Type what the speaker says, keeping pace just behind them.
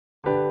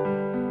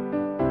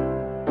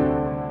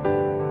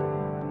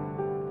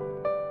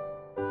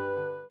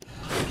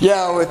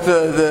Yeah, with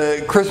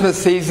the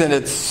Christmas season,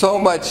 it's so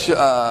much,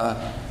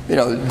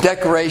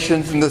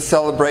 decorations and the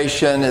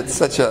celebration. It's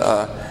such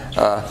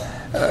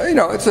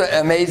it's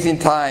an amazing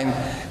time,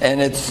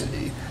 and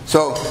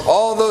so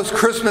all those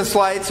Christmas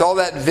lights, all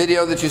that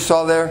video that you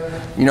saw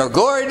there,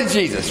 glory to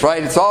Jesus,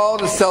 right? It's all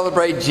to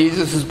celebrate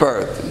Jesus'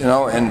 birth,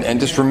 and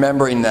just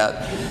remembering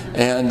that,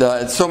 and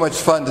it's so much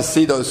fun to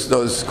see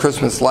those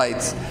Christmas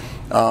lights.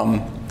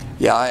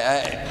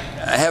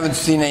 I haven't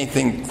seen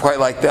anything quite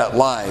like that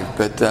live,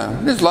 but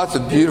there's lots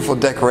of beautiful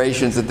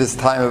decorations at this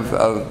time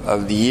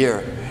of the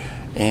year,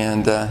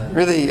 and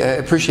really I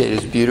appreciate it.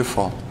 It's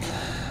beautiful.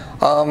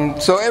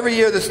 So every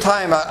year this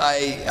time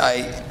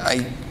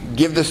I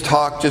give this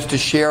talk just to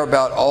share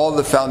about all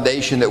the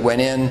foundation that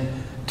went in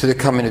to the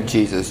coming of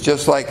Jesus.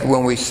 Just like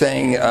when we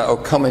sang O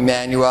Come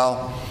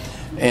Emmanuel,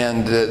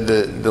 and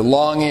the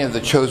longing of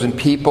the chosen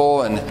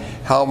people, and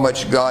how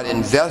much God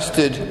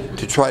invested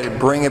to try to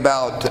bring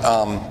about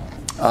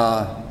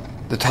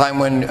the time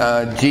when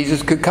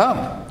Jesus could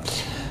come.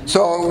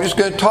 So we're just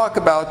going to talk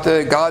about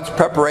God's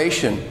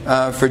preparation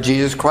for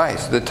Jesus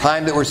Christ, the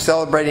time that we're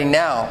celebrating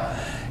now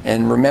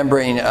and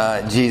remembering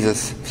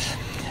Jesus.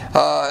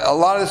 A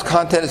lot of this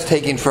content is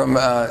taken from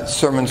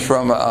sermons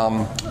from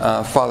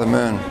Father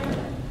Moon.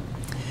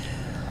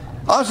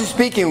 Honestly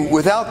speaking,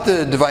 without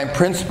the divine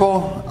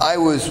principle, I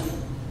was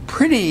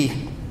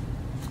pretty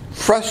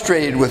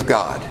frustrated with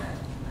God.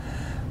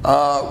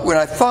 When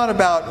I thought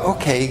about,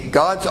 okay,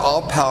 God's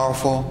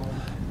all-powerful,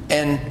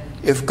 and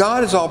if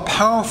God is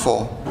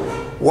all-powerful,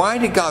 why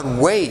did God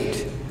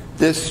wait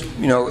this,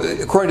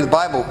 according to the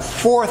Bible,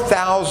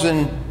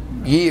 4,000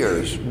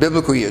 years,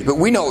 biblical years, but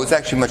we know it was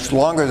actually much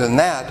longer than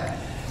that,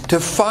 to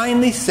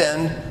finally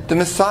send the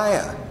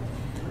Messiah?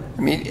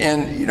 I mean,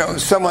 and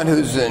someone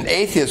who's an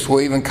atheist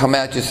will even come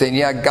at you saying,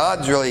 yeah,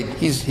 God's really,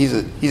 he's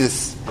a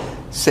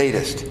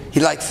sadist. He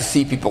likes to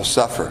see people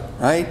suffer,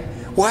 right?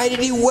 Why did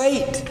he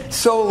wait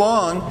so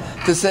long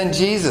to send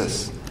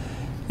Jesus?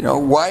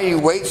 Why did he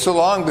wait so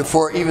long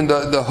before even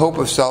the hope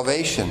of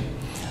salvation?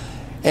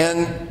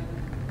 And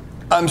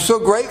I'm so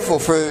grateful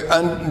for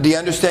the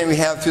understanding we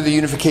have through the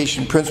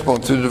unification principle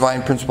and through the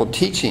divine principle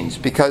teachings,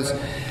 because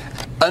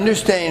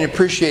understanding and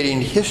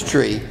appreciating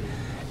history,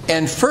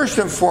 and first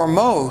and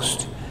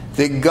foremost,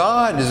 that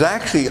God is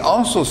actually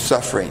also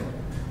suffering.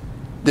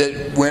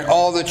 That when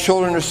all the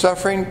children are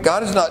suffering,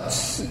 God is not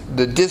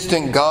the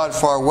distant God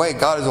far away.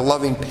 God is a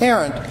loving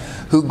parent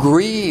who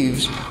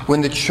grieves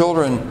when the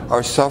children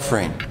are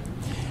suffering.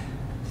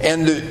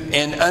 And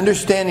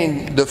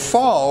understanding the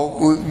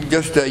fall,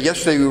 just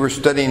yesterday we were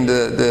studying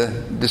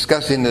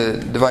discussing the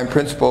divine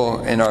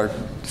principle in our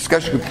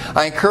discussion group.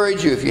 I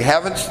encourage you, if you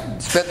haven't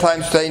spent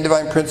time studying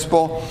divine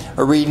principle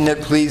or reading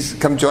it, please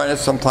come join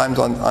us sometimes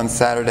on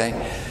Saturday.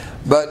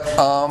 But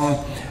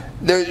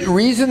the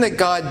reason that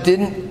God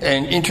didn't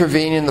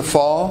intervene in the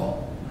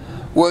fall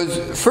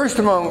was first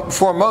and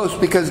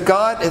foremost because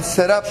God had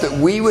set up that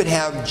we would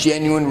have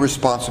genuine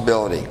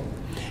responsibility.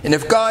 And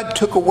if God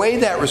took away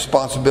that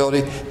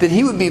responsibility, then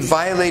he would be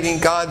violating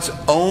God's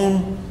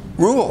own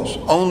rules,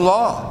 own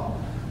law.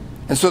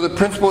 And so the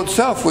principle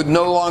itself would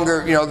no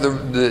longer,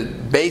 the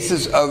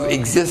basis of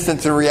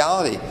existence and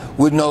reality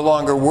would no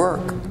longer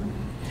work.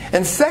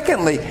 And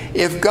secondly,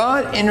 if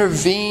God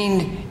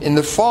intervened in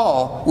the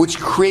fall, which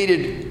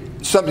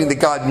created something that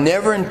God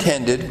never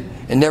intended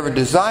and never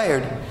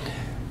desired,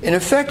 in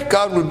effect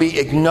God would be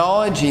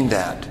acknowledging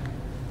that,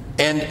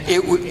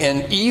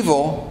 and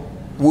evil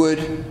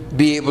would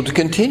be able to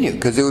continue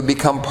because it would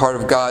become part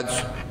of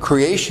God's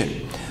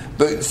creation.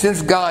 But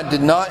since God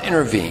did not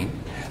intervene,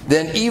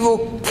 then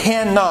evil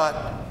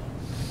cannot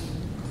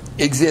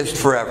exist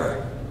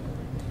forever.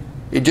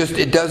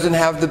 It doesn't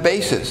have the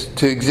basis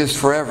to exist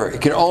forever. It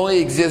can only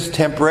exist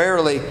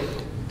temporarily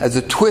as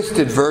a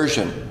twisted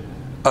version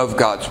of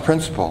God's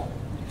principle.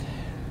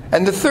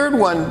 And the third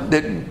one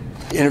that, in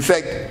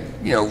effect,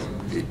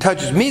 it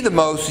touches me the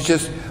most is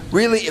just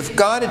really, if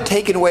God had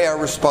taken away our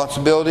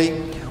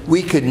responsibility,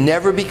 we could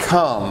never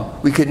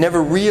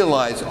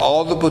realize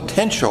all the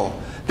potential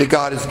that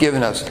God has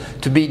given us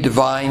to be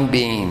divine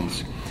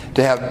beings,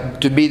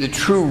 to be the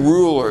true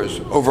rulers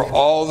over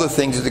all the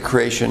things of the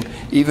creation,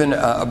 even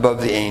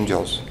above the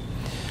angels.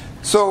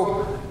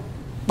 So,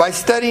 by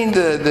studying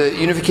the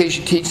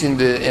unification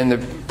teaching and the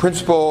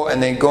principle,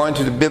 and then going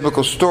to the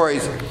biblical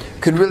stories,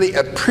 could really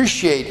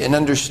appreciate and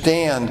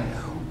understand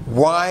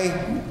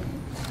why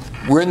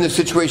we're in the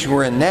situation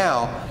we're in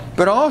now,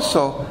 but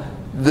also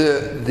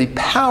the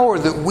power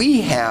that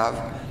we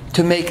have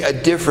to make a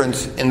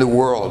difference in the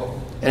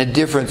world and a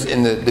difference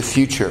in the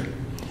future.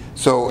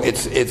 So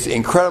it's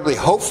incredibly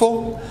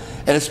hopeful,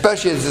 and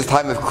especially at this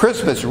time of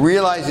Christmas,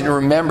 realizing and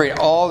remembering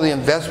all the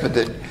investment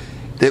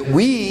that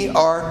we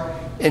are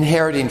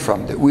inheriting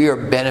from, that we are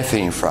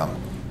benefiting from.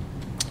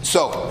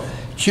 So,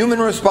 human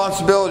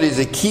responsibility is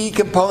a key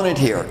component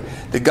here.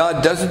 That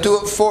God doesn't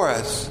do it for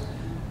us,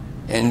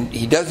 and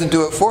he doesn't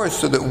do it for us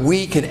so that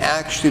we can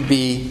actually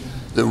be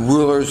the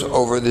rulers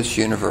over this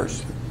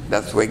universe.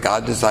 That's the way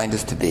God designed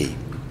us to be.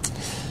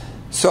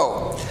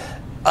 So,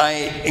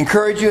 I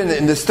encourage you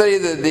in the study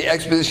of the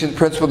exposition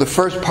principle, the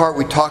first part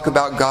we talk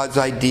about God's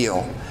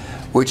ideal,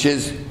 which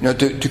is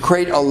to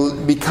create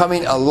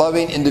becoming a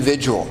loving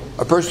individual,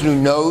 a person who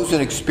knows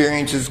and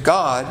experiences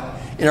God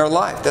in our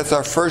life. That's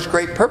our first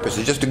great purpose,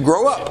 is just to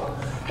grow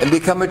up and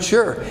become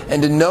mature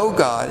and to know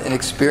God and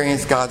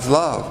experience God's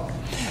love.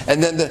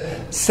 And then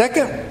the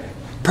second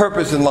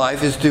purpose in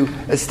life is to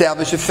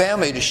establish a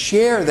family, to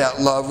share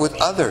that love with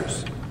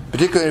others,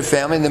 particularly a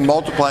family, and then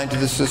multiply into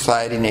the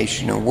society,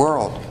 nation, and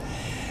world.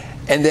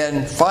 And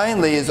then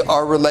finally is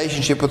our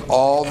relationship with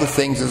all the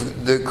things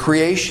of the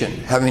creation,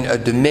 having a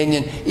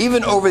dominion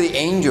even over the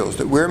angels,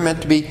 that we're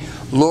meant to be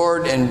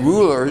Lord and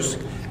rulers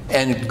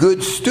and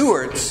good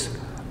stewards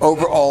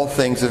over all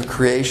things of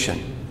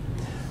creation.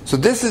 So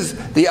this is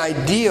the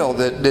ideal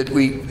that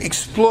we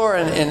explore,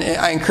 and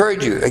I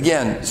encourage you,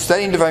 again,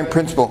 studying divine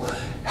principle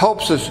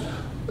helps us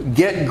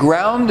get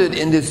grounded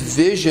in this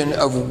vision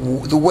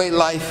of the way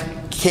life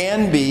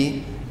can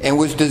be and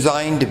was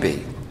designed to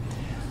be.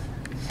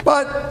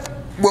 But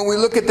when we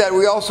look at that,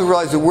 we also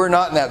realize that we're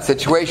not in that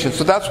situation.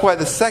 So that's why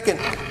the second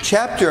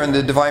chapter in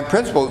the divine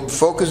principle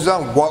focuses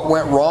on what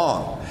went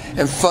wrong,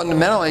 and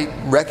fundamentally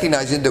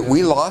recognizing that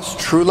we lost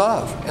true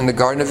love in the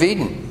Garden of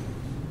Eden.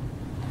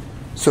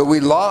 So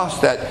we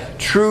lost that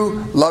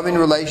true loving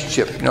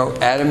relationship.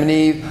 Adam and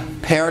Eve,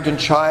 parent and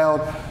child,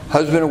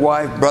 husband and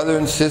wife, brother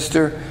and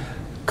sister,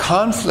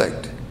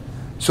 conflict.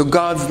 So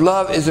God's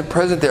love isn't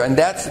present there. And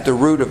that's at the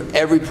root of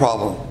every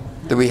problem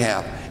that we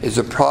have, is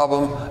the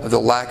problem of the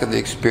lack of the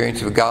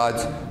experience of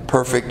God's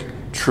perfect,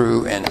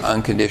 true, and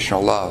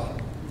unconditional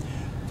love.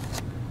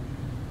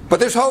 But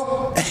there's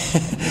hope.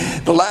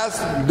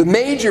 The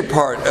major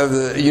part of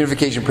the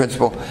unification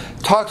principle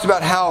talks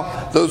about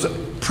how those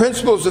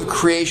principles of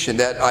creation,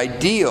 that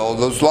ideal,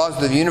 those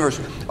laws of the universe,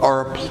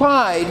 are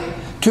applied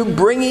to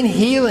bringing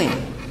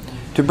healing,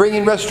 to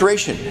bringing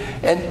restoration.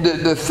 And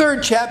the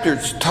third chapter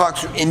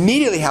talks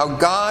immediately how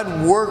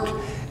God worked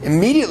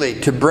immediately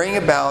to bring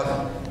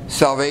about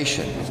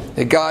salvation.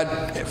 That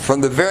God,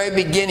 from the very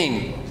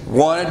beginning,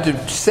 wanted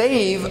to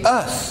save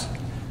us.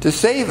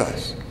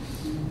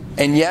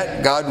 And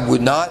yet, God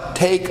would not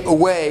take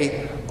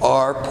away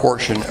our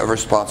portion of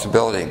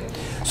responsibility.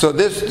 So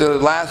the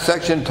last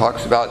section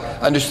talks about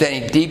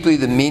understanding deeply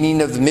the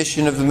meaning of the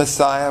mission of the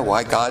Messiah,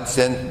 why God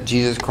sent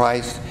Jesus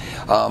Christ.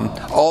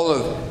 All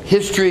of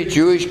history,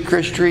 Jewish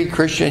history,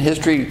 Christian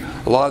history,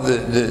 a lot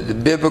of the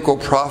biblical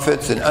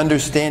prophets, and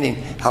understanding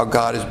how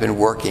God has been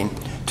working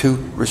to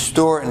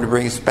restore and to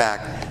bring us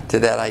back to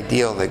that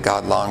ideal that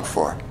God longed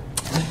for.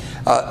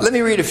 Let me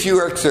read a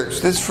few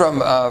excerpts. This is from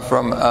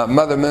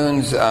Mother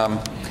Moon's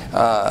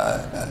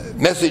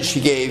message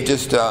she gave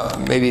just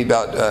maybe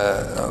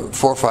about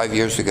 4 or 5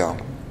 years ago.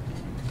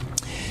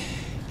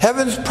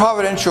 Heaven's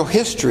providential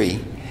history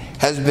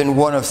has been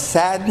one of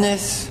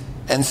sadness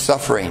and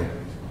suffering.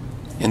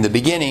 In the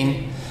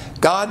beginning,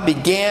 God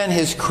began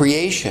His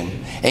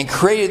creation and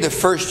created the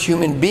first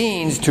human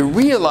beings to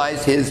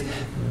realize His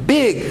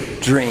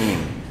big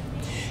dream.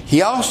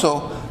 He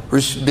also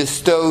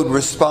bestowed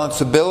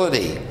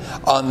responsibility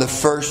on the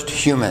first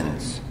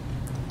humans.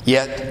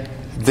 Yet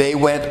they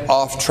went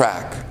off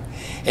track,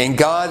 and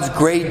God's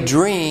great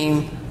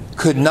dream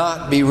could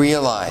not be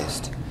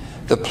realized.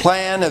 The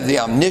plan of the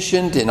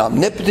omniscient and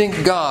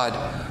omnipotent God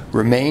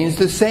remains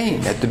the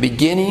same at the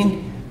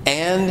beginning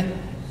and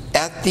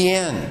at the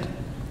end.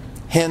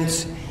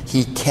 Hence,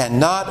 He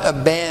cannot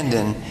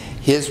abandon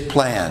His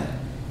plan,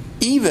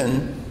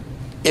 even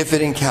if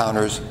it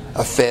encounters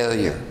a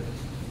failure.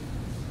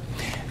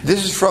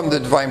 This is from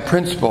the Divine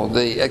Principle,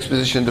 the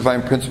exposition of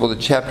Divine Principle, the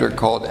chapter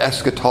called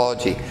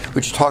Eschatology,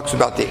 which talks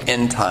about the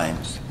end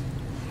times.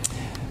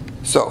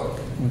 So,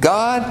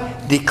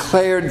 God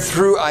declared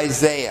through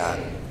Isaiah,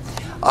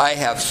 "I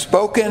have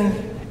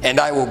spoken and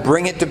I will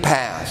bring it to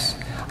pass.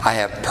 I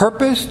have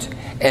purposed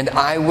and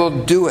I will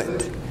do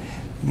it."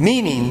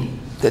 Meaning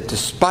that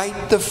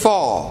despite the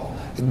fall,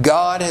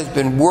 God has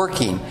been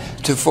working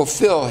to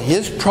fulfill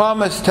His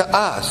promise to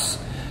us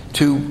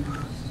to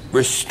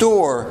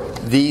restore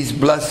these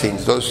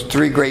blessings, those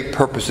three great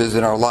purposes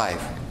in our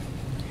life.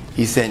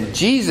 He sent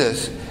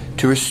Jesus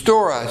to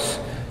restore us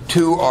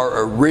to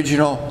our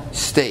original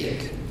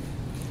state.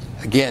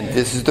 Again,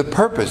 this is the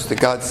purpose that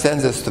God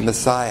sends us the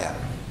Messiah.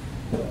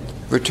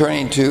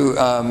 Returning to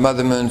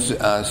Mother Moon's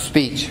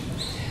speech.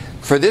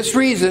 For this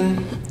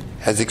reason,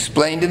 as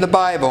explained in the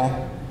Bible,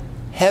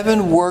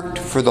 heaven worked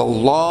for the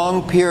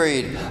long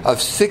period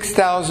of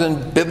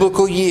 6,000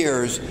 biblical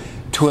years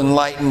to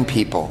enlighten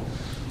people.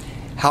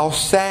 How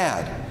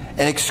sad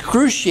and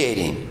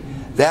excruciating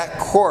that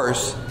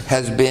course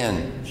has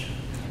been.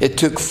 It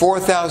took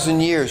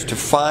 4,000 years to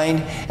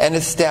find and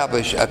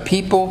establish a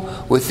people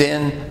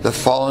within the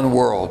fallen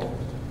world.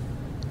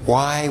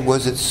 Why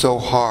was it so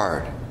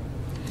hard?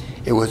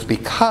 It was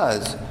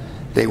because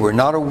they were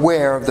not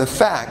aware of the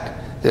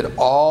fact that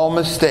all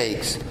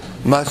mistakes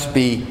must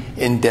be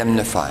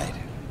indemnified.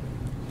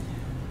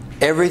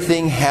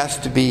 Everything has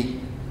to be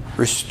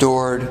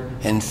restored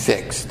and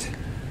fixed.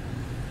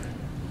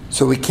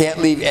 So we can't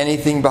leave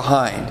anything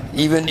behind,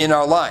 even in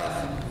our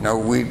life.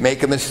 We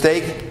make a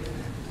mistake,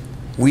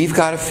 we've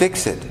got to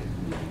fix it.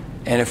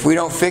 And if we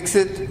don't fix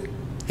it,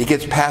 it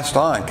gets passed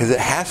on because it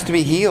has to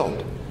be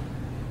healed.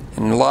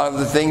 And a lot of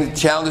the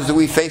challenges that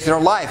we face in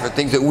our life are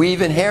things that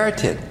we've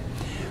inherited.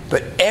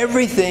 But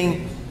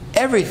everything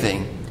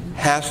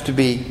has to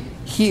be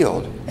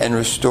healed and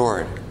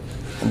restored.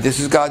 And this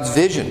is God's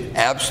vision,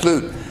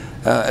 absolute.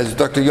 As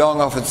Dr.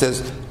 Young often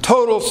says,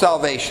 total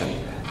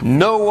salvation.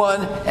 No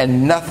one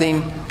and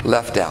nothing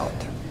left out.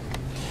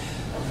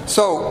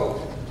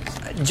 So,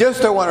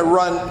 I want to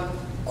run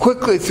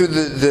quickly through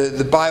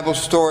the Bible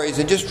stories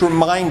and just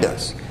remind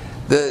us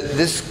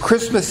this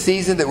Christmas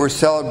season that we're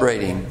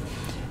celebrating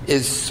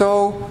is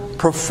so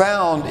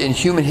profound in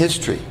human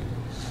history.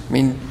 I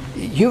mean,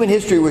 human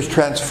history was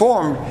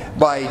transformed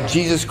by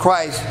Jesus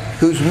Christ,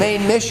 whose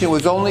main mission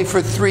was only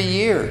for 3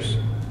 years.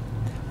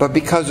 But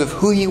because of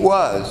who he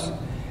was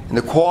and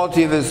the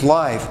quality of his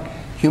life,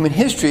 human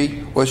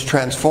history was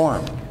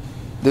transformed.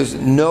 There's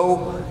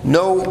no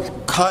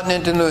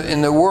continent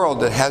in the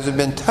world that hasn't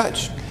been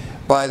touched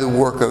by the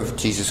work of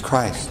Jesus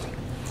Christ.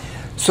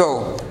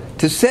 So,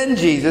 to send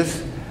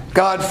Jesus,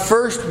 God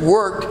first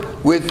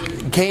worked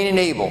with Cain and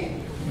Abel,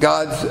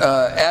 God's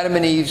Adam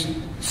and Eve's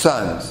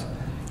sons.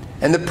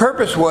 And the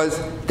purpose was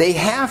they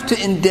have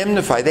to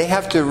indemnify.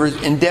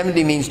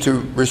 Indemnity means to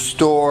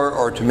restore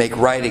or to make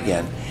right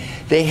again.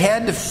 They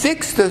had to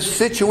fix the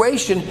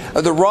situation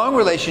of the wrong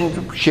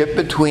relationship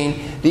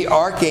between the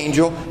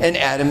archangel and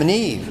Adam and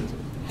Eve.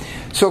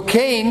 So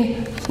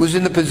Cain was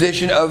in the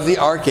position of the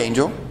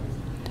archangel,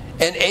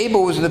 and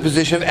Abel was in the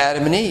position of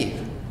Adam and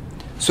Eve.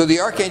 So the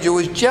archangel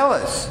was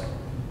jealous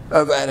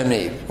of Adam and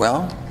Eve.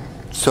 Well,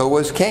 so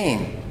was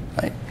Cain.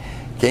 Right?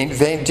 Cain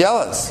became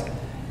jealous.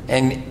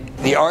 And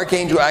the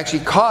archangel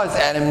actually caused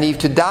Adam and Eve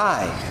to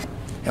die.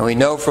 And we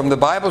know from the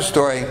Bible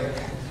story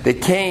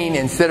that Cain,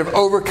 instead of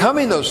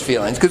overcoming those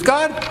feelings, because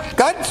God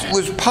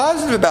was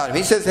positive about him.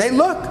 He says, hey,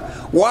 look,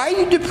 why are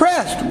you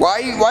depressed?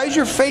 Why is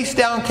your face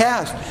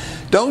downcast?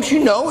 Don't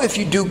you know if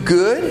you do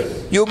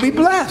good, you'll be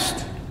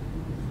blessed?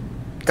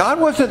 God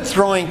wasn't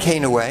throwing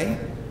Cain away.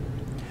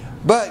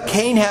 But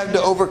Cain had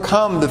to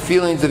overcome the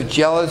feelings of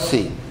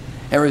jealousy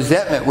and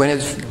resentment when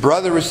his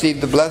brother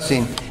received the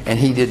blessing and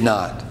he did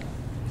not.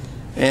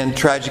 And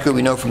tragically,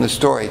 we know from the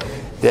story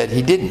that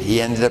he didn't.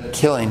 He ended up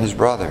killing his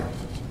brother.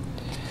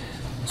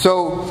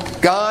 So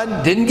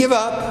God didn't give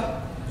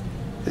up.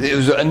 It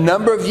was a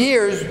number of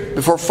years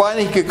before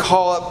finally he could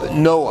call up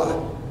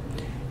Noah.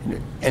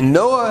 And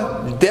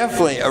Noah was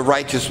definitely a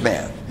righteous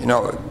man.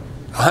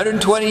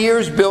 120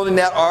 years building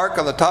that ark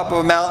on the top of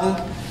a mountain.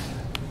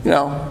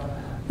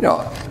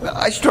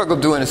 I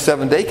struggled doing a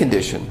 7-day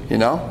condition,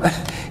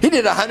 He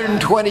did a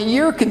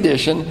 120-year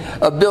condition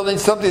of building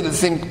something that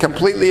seemed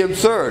completely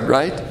absurd,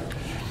 right?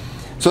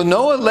 So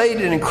Noah laid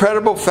an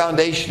incredible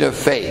foundation of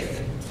faith.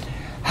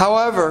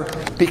 However,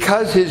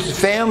 because his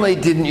family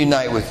didn't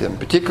unite with him,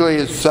 particularly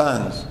his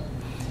sons,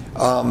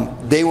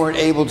 they weren't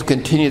able to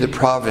continue the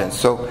providence.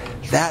 So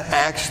that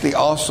actually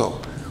also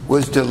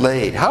was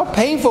delayed. How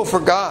painful for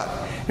God.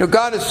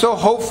 God is so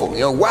hopeful.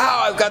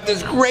 Wow, I've got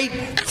this great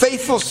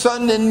faithful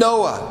son in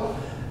Noah.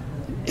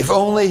 If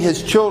only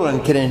his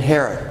children can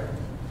inherit.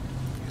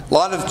 A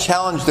lot of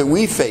challenge that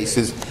we face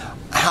is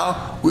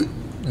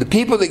the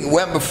people that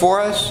went before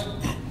us.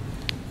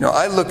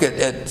 I look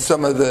at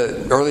some of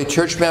the early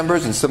church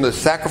members and some of the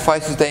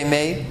sacrifices they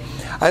made.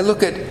 I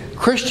look at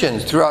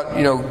Christians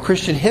throughout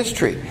Christian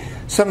history.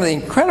 Some of the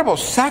incredible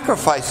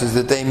sacrifices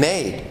that they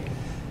made.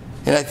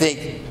 And I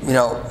think,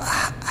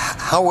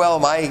 how well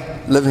am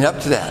I living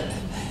up to that?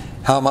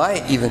 How am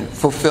I even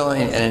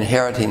fulfilling and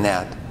inheriting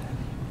that?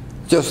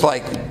 Just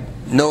like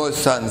Noah's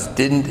sons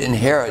didn't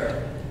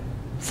inherit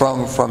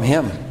from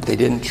him. They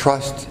didn't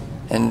trust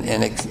and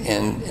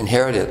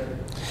inherit it.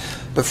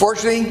 But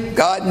fortunately,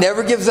 God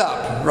never gives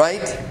up,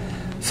 right?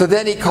 So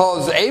then he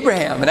calls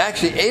Abraham. And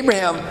actually,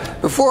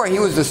 Abraham, before, he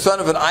was the son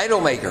of an idol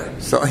maker.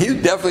 So he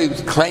definitely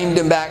claimed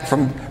him back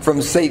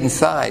from Satan's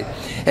side.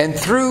 And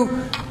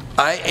through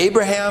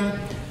Abraham,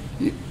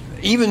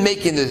 even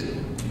making the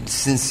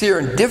sincere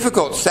and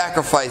difficult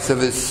sacrifice of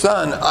his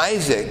son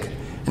Isaac,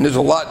 and there's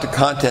a lot to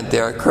content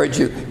there. I encourage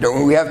you,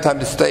 when we have time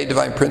to study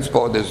Divine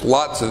Principle, there's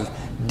lots of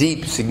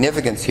deep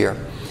significance here.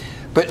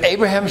 But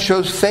Abraham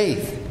shows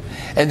faith.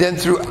 And then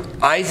through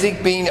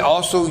Isaac being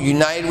also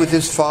united with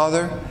his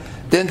father,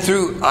 then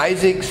through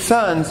Isaac's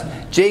sons,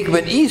 Jacob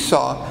and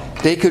Esau,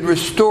 they could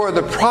restore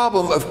the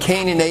problem of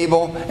Cain and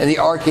Abel and the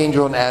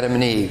archangel and Adam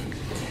and Eve.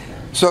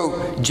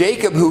 So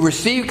Jacob, who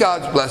received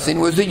God's blessing,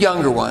 was the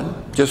younger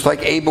one, just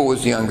like Abel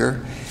was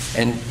younger.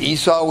 And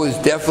Esau was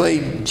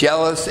definitely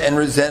jealous and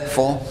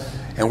resentful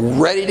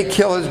and ready to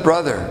kill his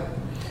brother.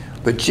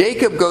 But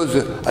Jacob goes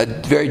a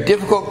very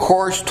difficult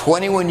course,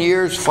 21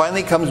 years,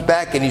 finally comes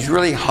back, and he's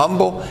really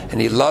humble,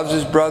 and he loves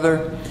his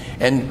brother.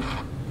 And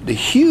the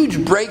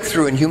huge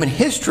breakthrough in human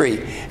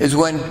history is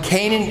when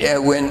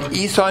when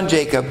Esau and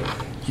Jacob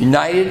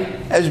united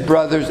as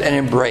brothers and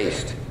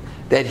embraced.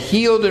 That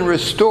healed and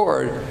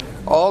restored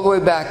all the way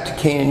back to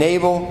Cain and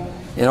Abel,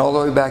 and all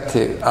the way back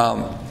to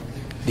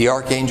the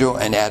archangel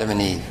and Adam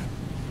and Eve.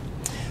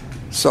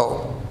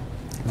 So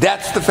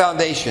that's the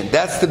foundation.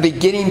 That's the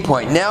beginning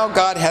point. Now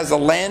God has a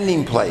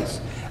landing place,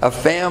 a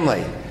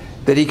family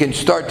that he can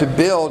start to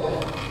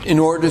build in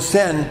order to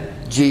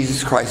send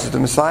Jesus Christ as the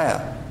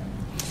Messiah.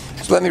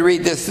 So let me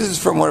read this. This is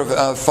from one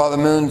of Father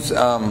Moon's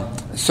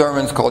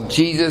sermons called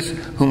Jesus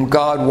Whom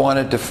God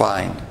Wanted to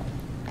Find.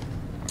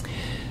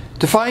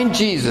 To find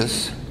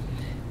Jesus,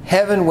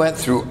 heaven went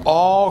through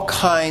all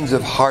kinds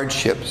of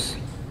hardships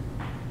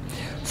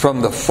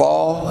from the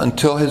fall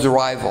until his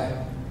arrival.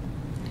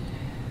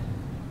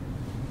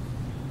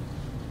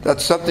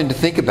 That's something to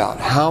think about.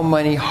 How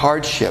many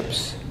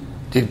hardships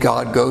did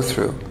God go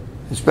through?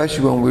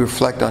 Especially when we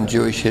reflect on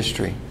Jewish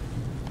history.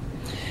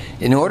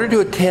 In order to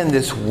attend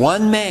this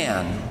one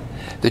man,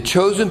 the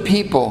chosen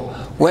people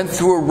went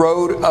through a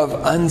road of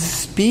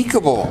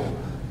unspeakable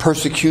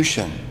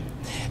persecution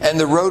and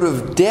the road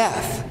of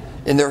death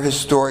in their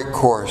historic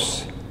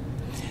course.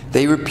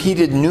 They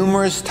repeated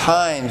numerous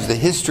times the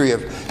history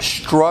of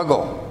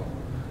struggle,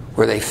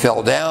 where they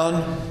fell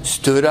down,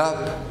 stood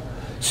up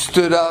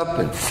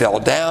and fell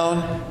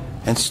down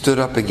and stood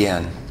up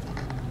again.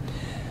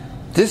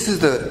 This is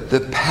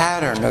the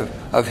pattern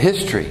of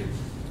history.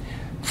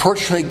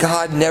 Fortunately,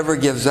 God never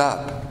gives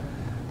up.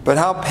 But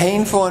how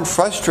painful and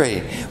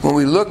frustrating when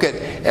we look at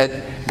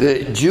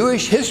the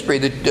Jewish history,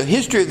 the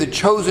history of the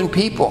chosen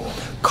people,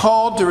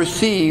 called to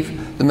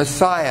receive the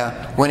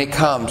Messiah when he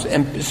comes,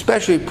 and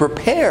especially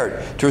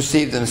prepared to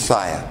receive the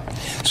Messiah.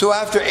 So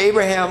after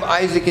Abraham,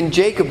 Isaac, and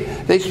Jacob,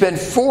 they spent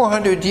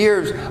 400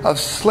 years of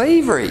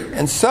slavery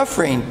and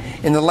suffering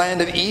in the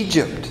land of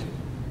Egypt.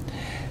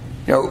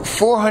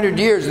 400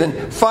 years.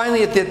 Then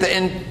finally at the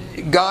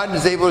end, God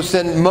is able to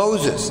send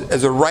Moses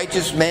as a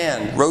righteous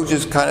man.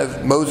 Moses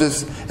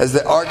as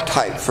the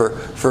archetype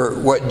for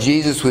what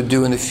Jesus would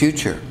do in the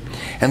future.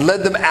 And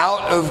led them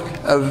out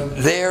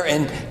of there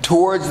and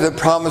towards the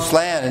promised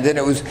land. And then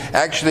it was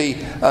actually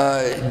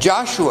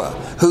Joshua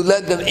who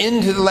led them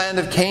into the land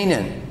of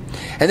Canaan.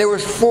 And there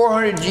was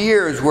 400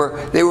 years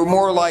where they were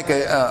more like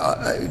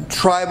a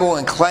tribal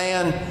and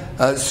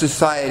clan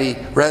society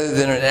rather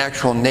than an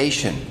actual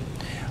nation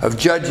of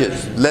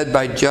judges, led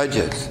by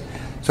judges.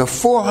 So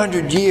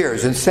 400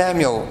 years, and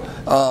Samuel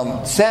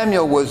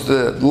was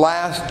the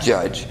last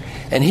judge,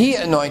 and he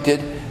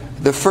anointed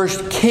the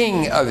first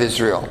king of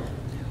Israel.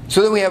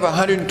 So then we have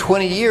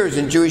 120 years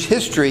in Jewish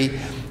history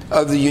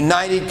of the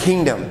United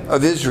Kingdom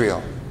of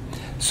Israel.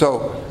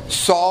 So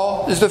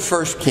Saul is the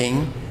first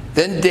king,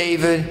 then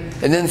David,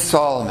 and then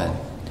Solomon.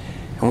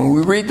 And when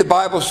we read the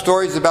Bible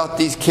stories about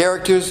these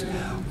characters,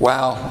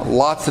 wow,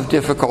 lots of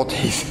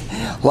difficulties,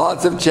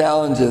 lots of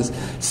challenges.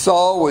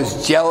 Saul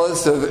was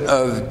jealous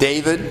of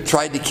David,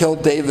 tried to kill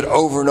David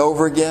over and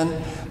over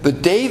again.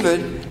 But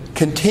David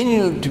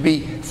continued to be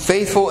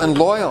faithful and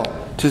loyal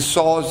to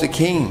Saul as the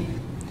king.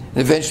 And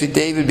eventually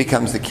David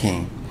becomes the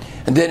king.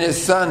 And then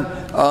his son,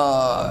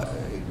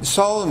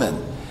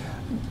 Solomon.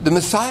 The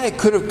Messiah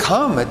could have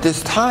come at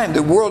this time.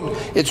 The world,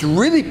 it's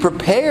really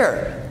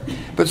prepared.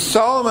 But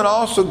Solomon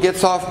also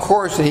gets off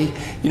course, and he,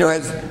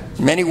 has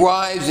many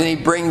wives, and he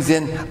brings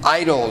in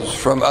idols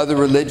from other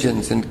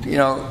religions, and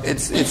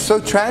it's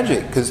so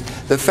tragic because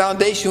the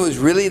foundation was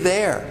really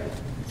there.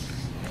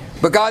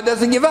 But God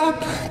doesn't give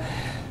up.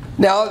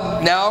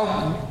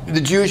 Now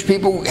the Jewish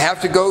people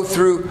have to go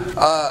through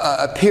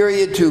a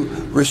period to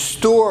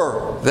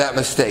restore that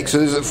mistake. So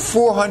there's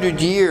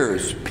 400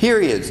 years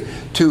periods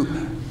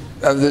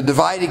of the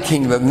divided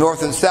kingdom of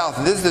north and south.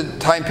 And this is the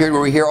time period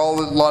where we hear a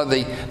lot of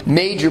the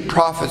major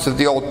prophets of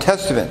the Old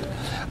Testament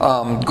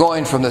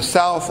going from the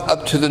south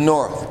up to the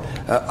north.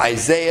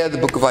 Isaiah, the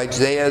book of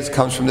Isaiah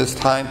comes from this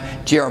time.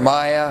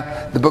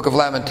 Jeremiah, the book of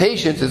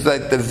Lamentations is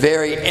like the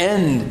very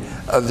end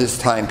of this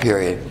time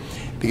period.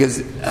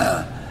 Because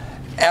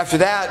after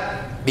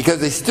that, because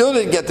they still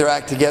didn't get their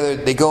act together,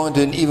 they go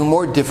into an even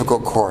more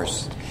difficult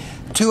course.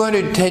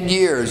 210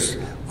 years,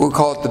 we'll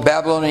call it the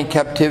Babylonian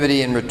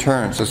captivity and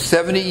return. So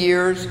 70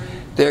 years,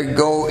 they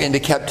go into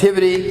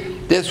captivity.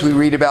 This we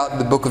read about in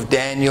the book of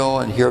Daniel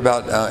and hear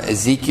about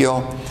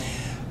Ezekiel.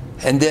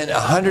 And then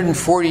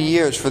 140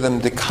 years for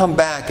them to come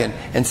back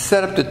and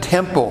set up the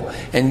temple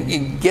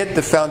and get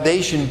the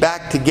foundation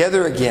back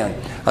together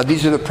again.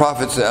 These are the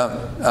prophets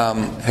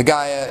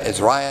Haggai,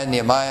 Azariah,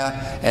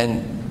 Nehemiah,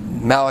 and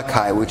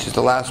Malachi, which is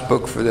the last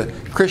book for the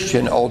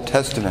Christian Old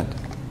Testament.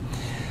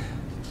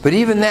 But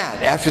even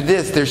that, after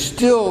this, there's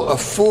still a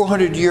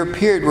 400-year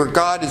period where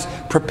God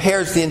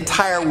prepares the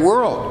entire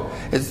world.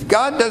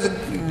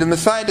 The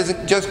Messiah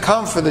doesn't just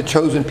come for the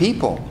chosen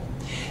people.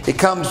 It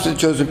comes to the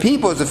chosen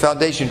people as a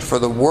foundation for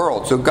the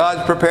world. So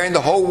God's preparing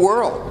the whole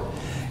world.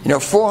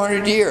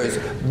 400 years,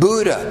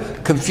 Buddha,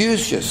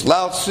 Confucius,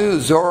 Lao Tzu,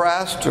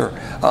 Zoroaster,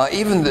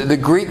 even the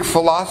Greek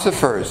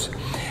philosophers.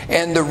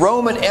 And the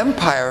Roman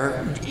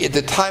Empire, at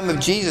the time of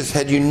Jesus,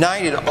 had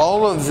united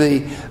all of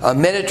the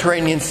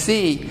Mediterranean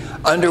Sea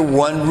under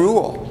one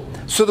rule.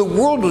 So the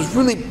world was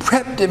really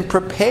prepped and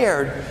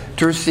prepared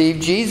to receive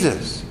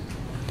Jesus.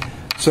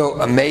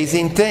 So,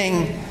 amazing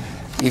thing.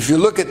 If you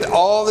look at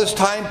all this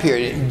time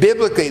period,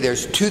 biblically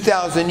there's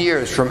 2,000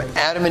 years from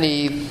Adam and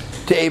Eve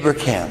to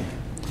Abraham.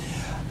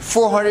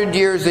 400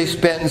 years they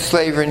spent in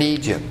slavery in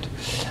Egypt.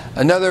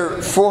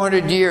 Another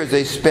 400 years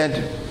they spent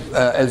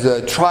as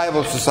a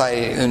tribal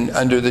society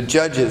under the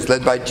judges,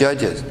 led by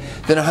judges.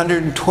 Then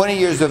 120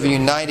 years of a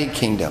united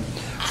kingdom.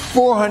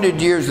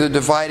 400 years of the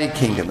divided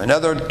kingdom.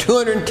 Another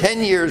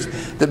 210 years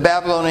the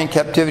Babylonian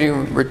captivity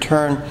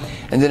return.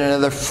 And then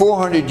another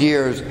 400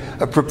 years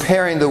of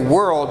preparing the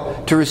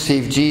world to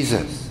receive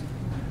Jesus.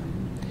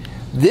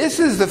 This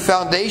is the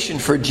foundation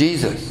for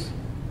Jesus.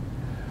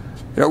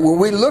 When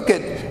we look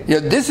at,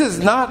 this is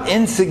not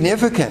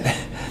insignificant.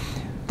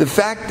 The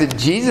fact that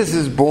Jesus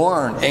is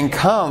born and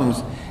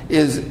comes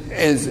is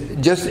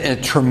just a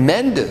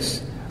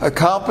tremendous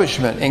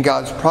accomplishment in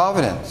God's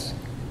providence.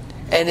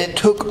 And it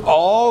took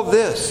all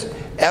this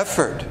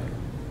effort.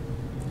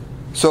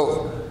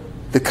 So,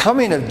 the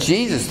coming of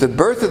Jesus, the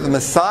birth of the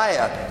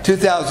Messiah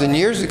 2,000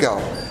 years ago,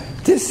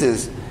 this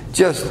is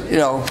just,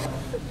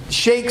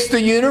 shakes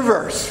the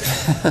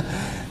universe.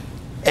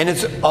 And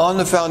it's on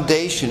the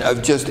foundation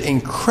of just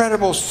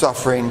incredible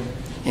suffering,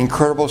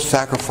 incredible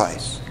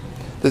sacrifice.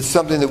 That's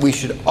something that we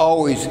should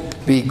always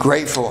be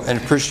grateful and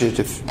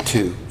appreciative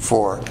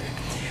for.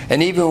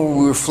 And even when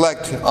we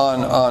reflect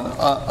on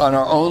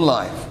our own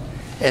life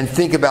and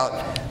think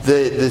about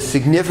the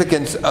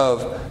significance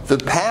of the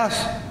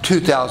past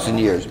 2,000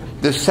 years,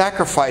 the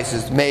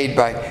sacrifices made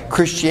by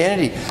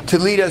Christianity to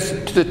lead us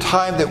to the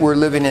time that we're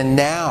living in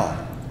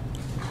now.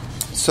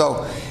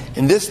 So,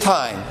 in this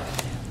time,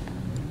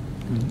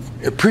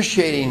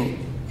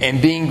 appreciating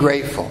and being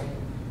grateful.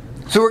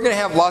 So we're going to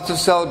have lots of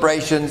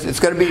celebrations. It's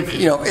going to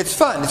be, it's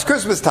fun. It's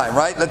Christmas time,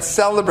 right? Let's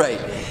celebrate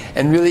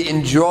and really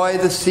enjoy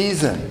the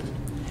season.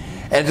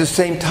 And at the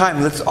same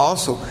time, let's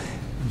also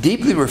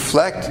deeply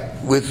reflect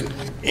with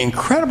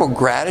incredible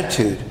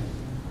gratitude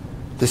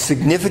the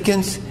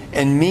significance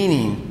and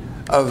meaning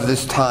of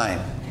this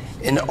time.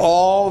 And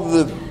all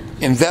the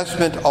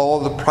investment, all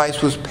the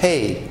price was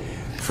paid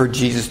for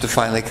Jesus to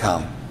finally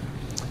come.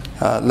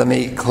 Let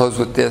me close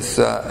with this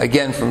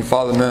again from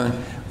Father Moon,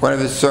 one of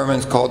his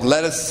sermons called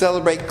 "Let Us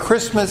Celebrate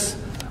Christmas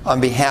on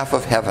Behalf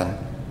of Heaven."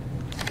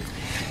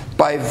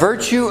 By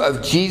virtue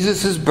of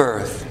Jesus'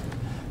 birth,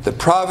 the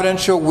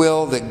providential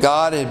will that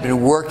God had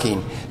been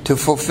working to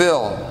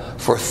fulfill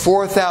for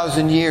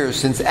 4,000 years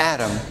since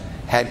Adam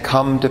had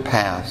come to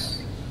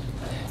pass.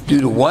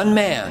 Due to one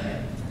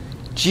man,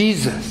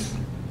 Jesus,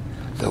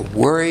 the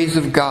worries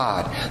of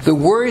God, the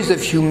worries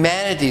of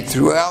humanity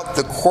throughout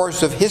the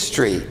course of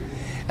history,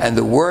 and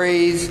the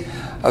worries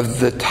of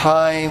that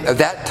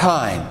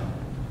time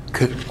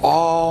could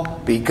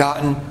all be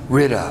gotten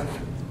rid of.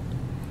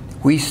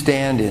 We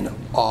stand in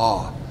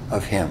awe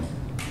of Him.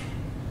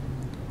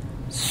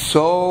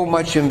 So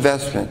much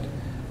investment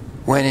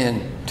went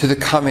into the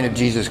coming of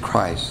Jesus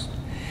Christ.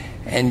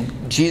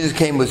 And Jesus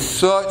came with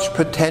such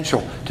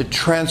potential to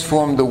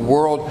transform the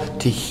world,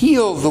 to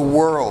heal the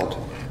world.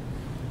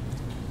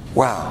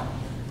 Wow,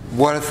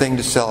 what a thing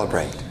to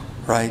celebrate,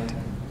 right?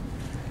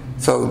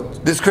 So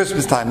this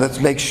Christmas time, let's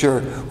make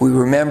sure we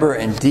remember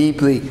and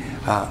deeply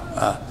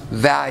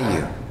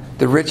value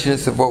the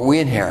richness of what we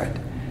inherit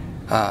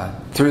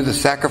through the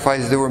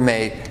sacrifices that were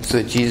made so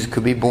that Jesus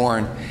could be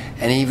born.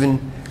 And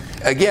even,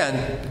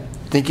 again,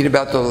 thinking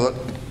about the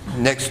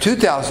next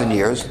 2,000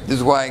 years, this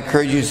is why I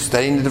encourage you to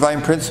study the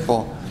divine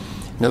principle.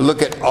 Now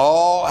look at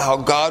all how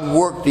God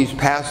worked these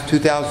past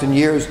 2,000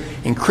 years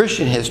in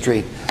Christian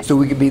history so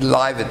we could be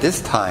alive at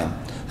this time.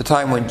 The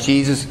time when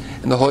Jesus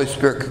and the Holy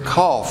Spirit could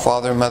call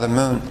Father and Mother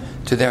Moon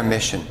to their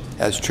mission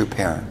as true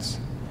parents.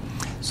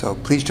 So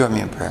please join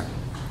me in prayer.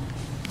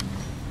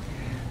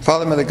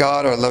 Father, Mother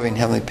God, our loving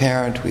Heavenly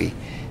Parent, we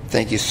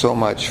thank you so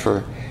much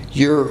for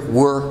your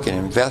work and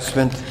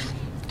investment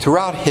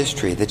throughout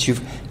history that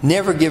you've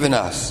never given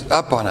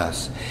up on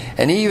us.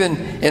 And even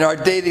in our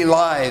daily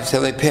lives,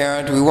 Heavenly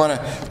Parent, we want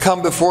to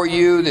come before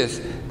you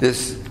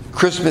this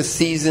Christmas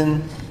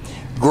season,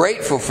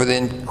 grateful for the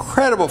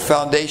incredible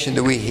foundation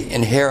that we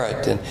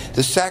inherit and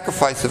the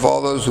sacrifice of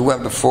all those who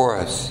went before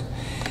us.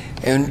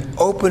 And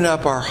open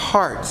up our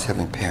hearts,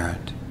 Heavenly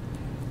Parent.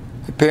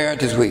 The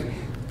Parent, as we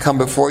come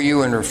before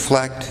you and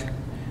reflect,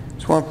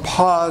 just want to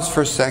pause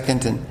for a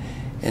second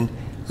and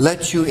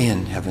let you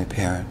in, Heavenly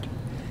Parent.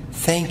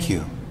 Thank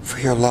you for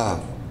your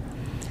love.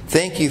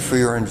 Thank you for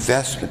your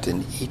investment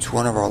in each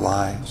one of our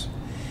lives.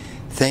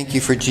 Thank you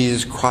for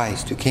Jesus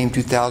Christ, who came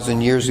 2,000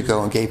 years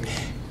ago and gave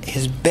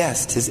His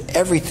best, His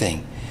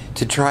everything,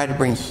 to try to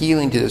bring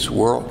healing to this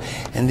world,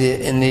 and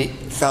the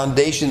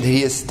foundation that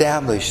He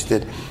established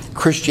that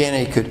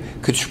Christianity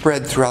could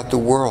spread throughout the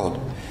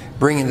world,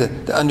 bringing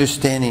the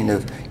understanding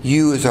of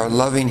you as our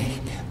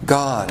loving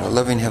God, our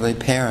loving Heavenly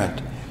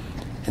Parent,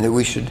 and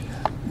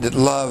that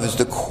love is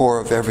the core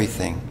of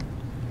everything.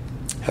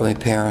 Heavenly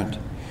Parent,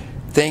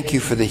 thank you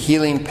for the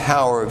healing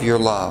power of your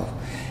love.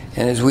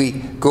 And as we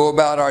go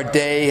about our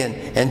day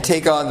and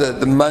take on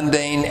the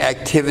mundane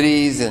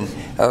activities and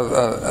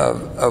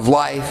of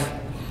life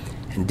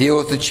and deal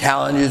with the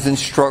challenges and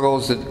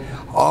struggles, that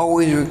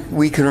always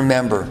we can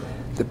remember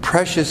the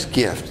precious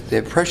gift,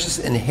 the precious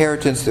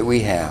inheritance that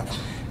we have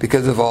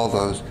because of all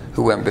those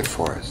who went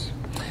before us.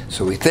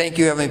 So we thank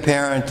you, Heavenly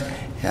Parent,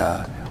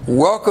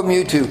 welcome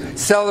you to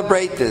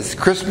celebrate this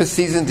Christmas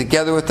season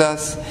together with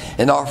us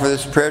and offer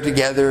this prayer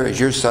together as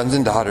your sons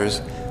and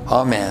daughters.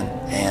 Amen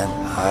and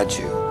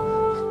Adieu.